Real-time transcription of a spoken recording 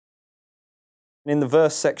In the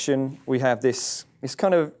verse section, we have this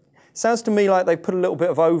kind of, sounds to me like they've put a little bit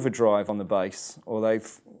of overdrive on the bass, or it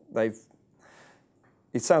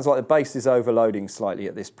sounds like the bass is overloading slightly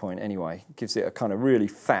at this point anyway. It gives it a kind of really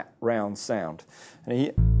fat, round sound.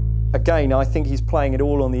 And again, I think he's playing it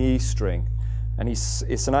all on the E string, and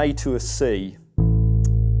it's an A to a C,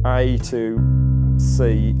 A to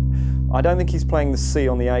C. I don't think he's playing the C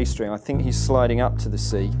on the A string. I think he's sliding up to the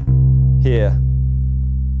C here.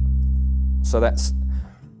 So that's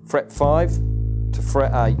fret 5 to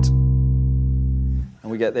fret 8, and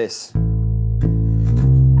we get this.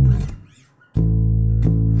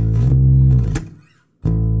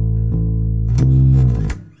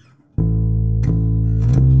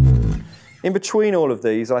 In between all of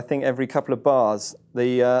these, I think every couple of bars,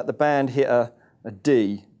 the band hit a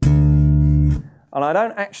D, and I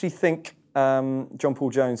don't actually think John Paul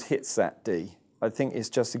Jones hits that D. I think it's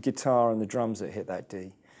just the guitar and the drums that hit that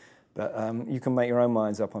D. But you can make your own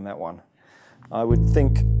minds up on that one. I would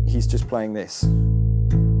think he's just playing this.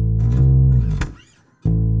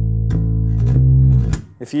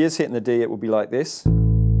 If he is hitting the D, it will be like this.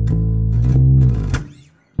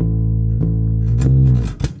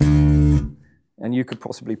 And you could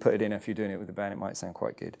possibly put it in if you're doing it with the band. It might sound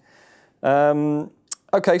quite good.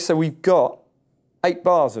 Okay, so we've got 8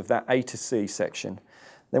 bars of that A to C section.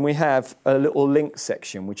 Then we have a little link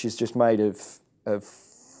section, which is just made of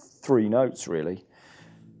 3 notes, really.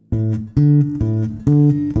 And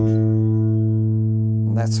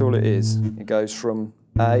that's all it is. It goes from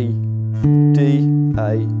A, D,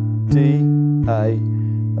 A, D, A,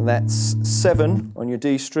 and that's 7 on your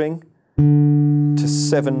D string to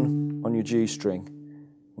 7 on your G string.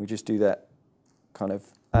 We just do that kind of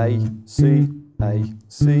A, C, A,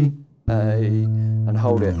 C, A, and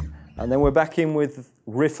hold it. And then we're back in with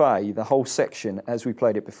riff A, the whole section, as we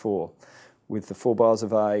played it before, with the 4 bars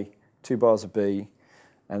of A, 2 bars of B,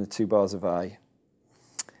 and the 2 bars of A.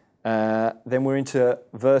 Then we're into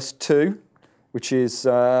verse 2, which is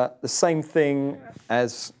the same thing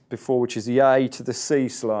as before, which is the A to the C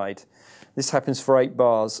slide. This happens for 8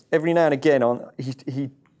 bars. Every now and again, he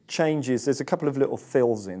changes. There's a couple of little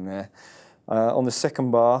fills in there. On the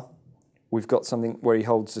second bar, we've got something where he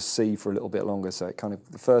holds the C for a little bit longer, so it kind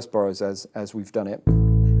of, the first bar is as we've done it.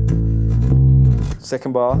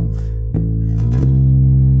 Second bar,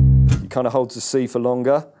 he kind of holds the C for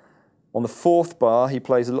longer. On the 4th bar, he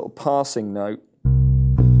plays a little passing note,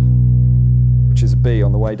 which is a B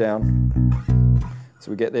on the way down.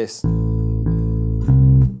 So we get this.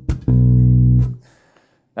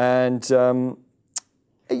 And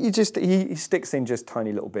he sticks in just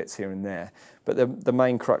tiny little bits here and there, but the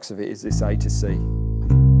main crux of it is this A to C.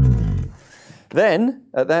 Then,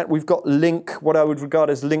 at that, we've got link, what I would regard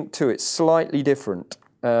as link 2. It's slightly different.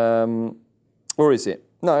 Or is it?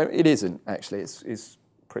 No, it isn't, actually. It's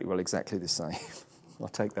pretty well exactly the same. I'll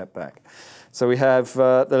take that back. So we have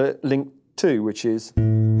the link 2, which is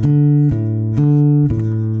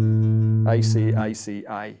A, C, A, C,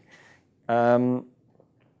 A.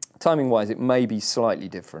 Timing-wise, it may be slightly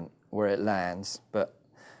different where it lands, but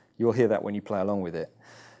you'll hear that when you play along with it.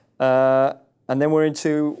 And then we're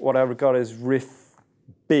into what I regard as riff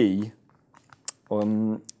B,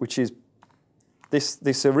 which is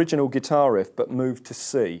this original guitar riff, but moved to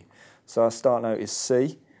C. So our start note is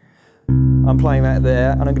C. I'm playing that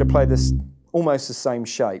there, and I'm going to play this almost the same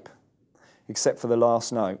shape, except for the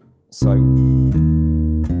last note. So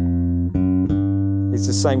it's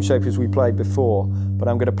the same shape as we played before, but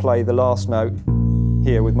I'm going to play the last note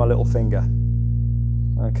here with my little finger,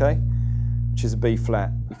 okay? Which is a B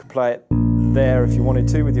flat. You could play it there if you wanted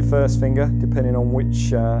to with your first finger, depending on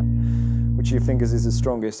which of your fingers is the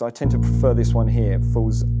strongest. I tend to prefer this one here. It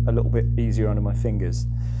falls a little bit easier under my fingers.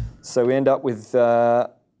 So we end up with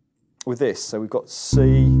this. So we've got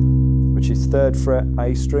C, which is 3rd fret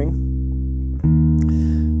A string.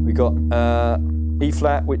 We've got E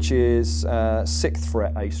flat, which is 6th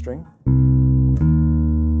fret A string.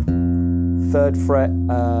 3rd fret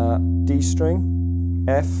D string,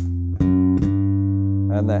 F,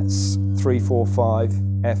 and that's 3, 4, 5,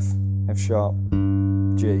 F, F sharp,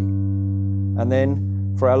 G. And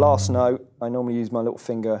then for our last note, I normally use my little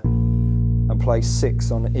finger and play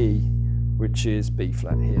 6 on E, which is B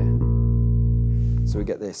flat here. So we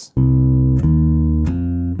get this. And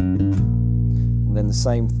then the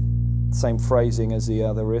same phrasing as the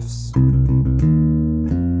other riffs.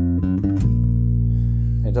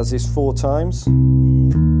 It does this 4 times.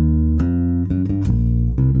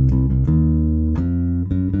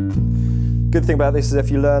 Good thing about this is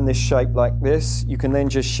if you learn this shape like this, you can then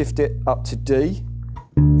just shift it up to D.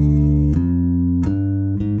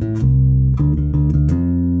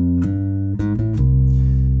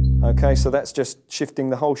 Okay, so that's just shifting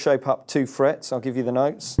the whole shape up 2 frets. I'll give you the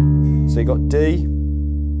notes. So you got D,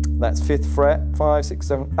 that's 5th fret, 5, 6,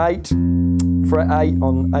 7, 8, fret 8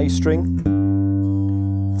 on A string,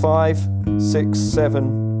 5, 6,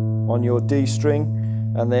 7 on your D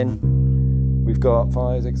string, and then we've got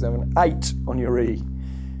 5, 6, 7, 8 on your E.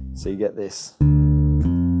 So you get this.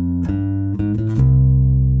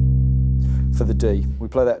 For the D, we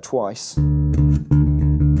play that twice.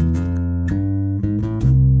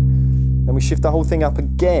 Then we shift the whole thing up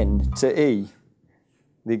again to E.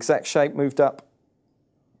 The exact shape moved up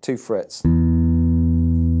 2 frets.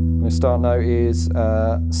 The start note is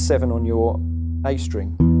 7 on your A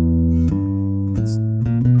string.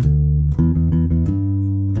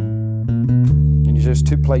 And you just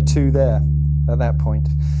play 2 there at that point.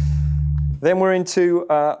 Then we're into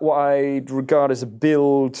what I'd regard as a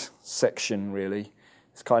build section, really.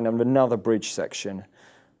 It's kind of another bridge section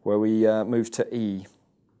where we move to E.